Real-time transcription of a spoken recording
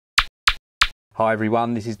Hi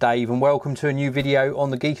everyone, this is Dave and welcome to a new video on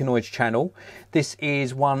the Geekanoids channel. This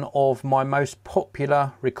is one of my most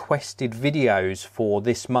popular requested videos for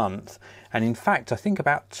this month, and in fact I think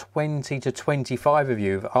about 20 to 25 of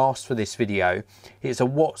you have asked for this video. It's a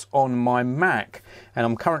what's on my Mac, and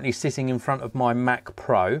I'm currently sitting in front of my Mac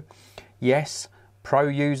Pro. Yes, Pro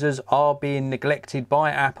users are being neglected by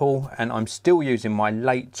Apple, and I'm still using my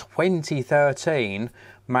late 2013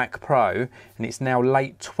 Mac Pro, and it's now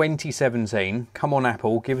late 2017. Come on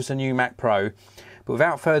Apple, give us a new Mac Pro. But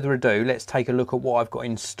without further ado, let's take a look at what I've got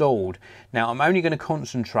installed. Now I'm only going to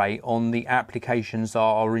concentrate on the applications that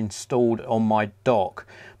are installed on my dock.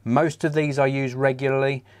 Most of these I use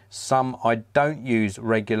regularly, some I don't use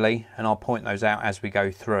regularly, and I'll point those out as we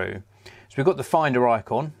go through. So we've got the Finder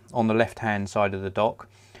icon on the left hand side of the dock.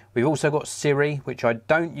 We've also got Siri, which I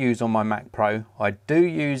don't use on my Mac Pro. I do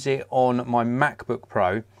use it on my MacBook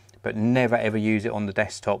Pro, but never ever use it on the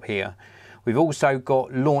desktop here. We've also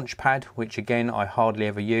got Launchpad, which again I hardly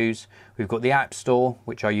ever use. We've got the App Store,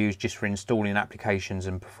 which I use just for installing applications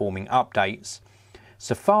and performing updates.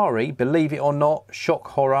 Safari, believe it or not, shock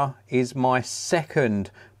horror, is my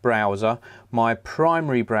second browser. My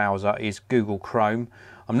primary browser is Google Chrome.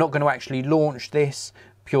 I'm not going to actually launch this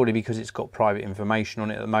purely because it's got private information on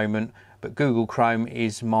it at the moment, but Google Chrome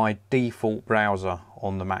is my default browser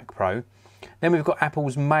on the Mac Pro. Then we've got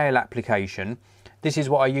Apple's Mail application. This is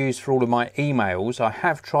what I use for all of my emails. I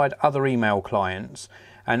have tried other email clients,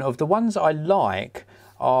 and of the ones I like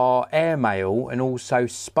are Airmail and also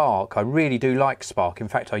Spark. I really do like Spark. In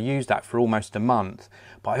fact, I use that for almost a month,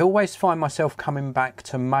 but I always find myself coming back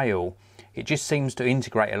to Mail. It just seems to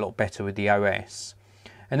integrate a lot better with the OS.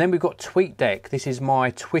 And then we've got TweetDeck. This is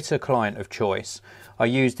my Twitter client of choice. I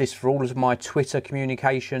use this for all of my Twitter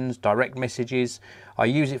communications, direct messages. I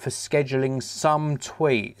use it for scheduling some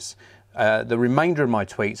tweets. The remainder of my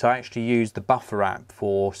tweets, I actually use the Buffer app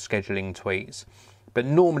for scheduling tweets. But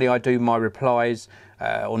normally I do my replies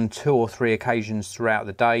on 2 or 3 occasions throughout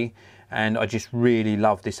the day, and I just really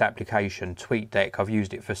love this application, TweetDeck. I've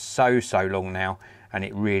used it for so long now, and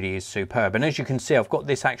it really is superb. And as you can see, I've got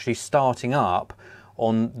this actually starting up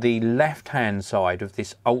on the left hand side of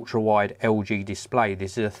this ultra wide LG display.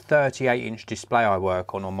 This is a 38-inch display I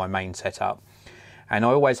work on my main setup, and I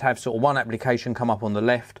always have sort of one application come up on the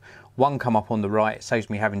left, one come up on the right. It saves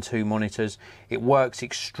me having 2 monitors. It works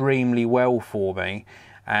extremely well for me,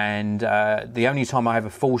 and the only time I have a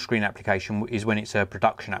full screen application is when it's a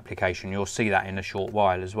production application. You'll see that in a short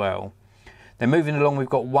while as well. Then moving along, we've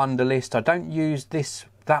got Wunderlist. I don't use this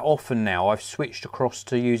that often now. I've switched across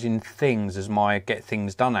to using Things as my Get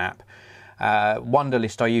Things Done app.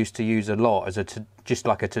 Wunderlist I used to use a lot as just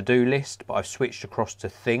like a to-do list, but I've switched across to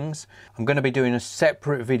Things. I'm going to be doing a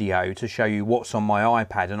separate video to show you what's on my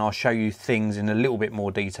iPad, and I'll show you Things in a little bit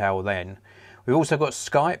more detail then. We've also got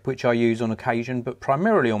Skype, which I use on occasion, but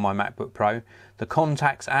primarily on my MacBook Pro. The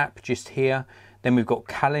Contacts app just here. Then we've got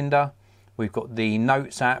Calendar, we've got the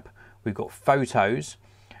Notes app, we've got Photos,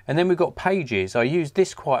 and then we've got Pages. I use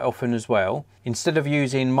this quite often as well. Instead of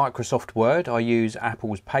using Microsoft Word, I use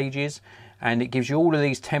Apple's Pages, and it gives you all of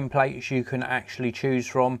these templates you can actually choose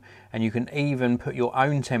from, and you can even put your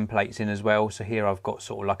own templates in as well. So here I've got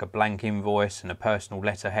sort of like a blank invoice and a personal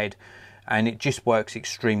letterhead, and it just works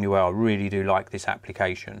extremely well. I really do like this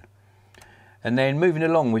application. And then moving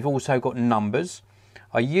along, we've also got Numbers.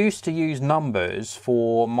 I used to use Numbers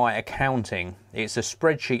for my accounting. It's a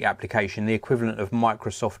spreadsheet application, the equivalent of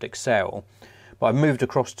Microsoft Excel, but I've moved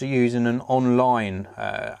across to using an online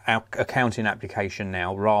accounting application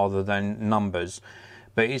now rather than Numbers,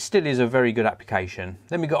 but it still is a very good application.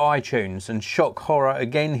 Then we've got iTunes, and shock horror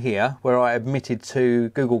again here, where I admitted to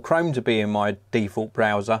Google Chrome to be in my default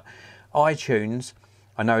browser. iTunes,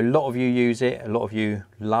 I know a lot of you use it, a lot of you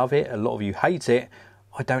love it, a lot of you hate it.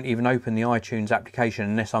 I don't even open the iTunes application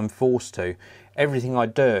unless I'm forced to. Everything I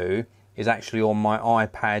do is actually on my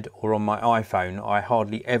iPad or on my iPhone. I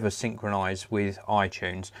hardly ever synchronize with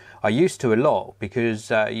iTunes. I used to a lot because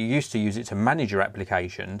you used to use it to manage your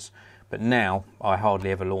applications, but now I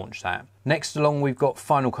hardly ever launch that. Next along, we've got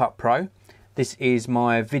Final Cut Pro. This is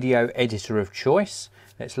my video editor of choice.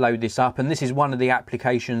 Let's load this up, and this is one of the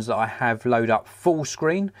applications that I have load up full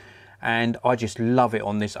screen, and I just love it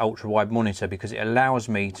on this ultra wide monitor because it allows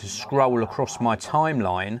me to scroll across my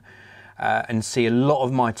timeline and see a lot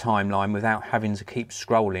of my timeline without having to keep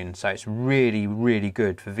scrolling. So it's really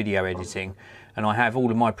good for video editing, and I have all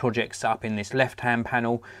of my projects set up in this left hand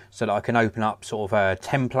panel so that I can open up sort of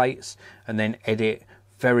templates and then edit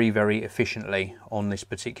very efficiently on this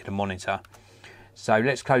particular monitor. So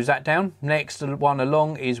let's close that down. Next one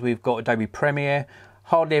along is we've got Adobe Premiere.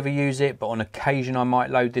 Hardly ever use it, but on occasion I might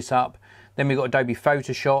load this up. Then we've got Adobe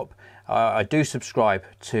Photoshop. I do subscribe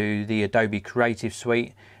to the Adobe Creative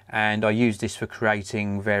Suite, and I use this for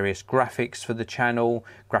creating various graphics for the channel,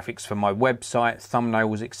 graphics for my website,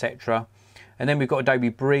 thumbnails, etc. And then we've got Adobe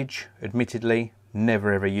Bridge. Admittedly,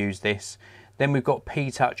 never ever use this. Then we've got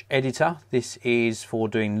P-Touch Editor. This is for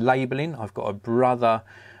doing labeling. I've got a Brother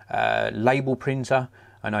label printer,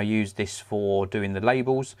 and I use this for doing the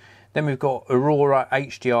labels. Then we've got Aurora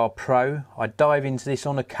HDR Pro. I dive into this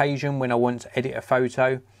on occasion when I want to edit a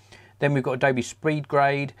photo. Then we've got Adobe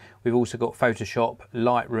SpeedGrade. We've also got Photoshop,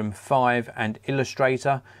 Lightroom 5 and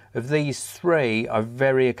Illustrator. Of these three, I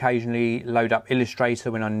very occasionally load up Illustrator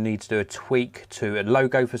when I need to do a tweak to a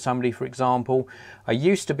logo for somebody, for example. I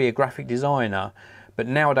used to be a graphic designer, but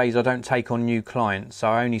nowadays I don't take on new clients, so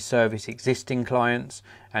I only service existing clients,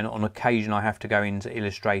 and on occasion I have to go into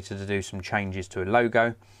Illustrator to do some changes to a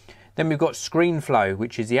logo. Then we've got Screenflow,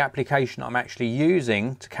 which is the application I'm actually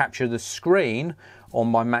using to capture the screen on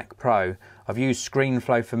my Mac Pro. I've used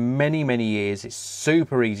Screenflow for many, many years. It's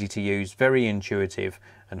super easy to use, very intuitive,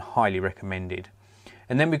 and highly recommended.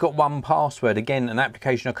 And then we've got 1Password, again an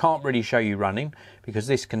application I can't really show you running because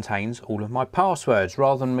this contains all of my passwords.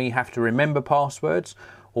 Rather than me have to remember passwords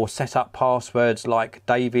or set up passwords like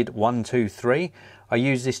David123, I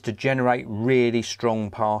use this to generate really strong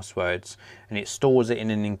passwords, and it stores it in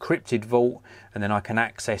an encrypted vault, and then I can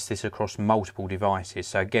access this across multiple devices.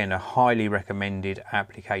 So again, a highly recommended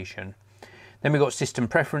application. Then we've got System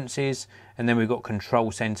Preferences, and then we've got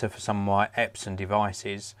Control Center for some of my apps and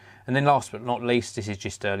devices. And then last but not least, this is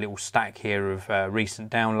just a little stack here of recent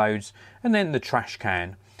downloads, and then the trash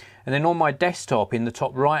can. And then on my desktop in the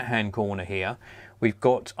top right hand corner here, we've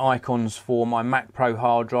got icons for my Mac Pro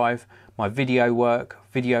hard drive, my video work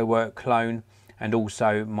clone, and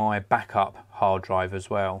also my backup hard drive as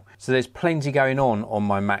well. So there's plenty going on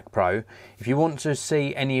my Mac Pro. If you want to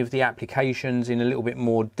see any of the applications in a little bit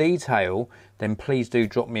more detail, then please do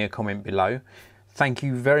drop me a comment below. Thank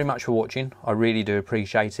you very much for watching. I really do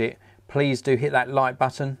appreciate it. Please do hit that like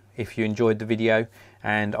button if you enjoyed the video,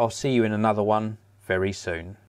 and I'll see you in another one very soon.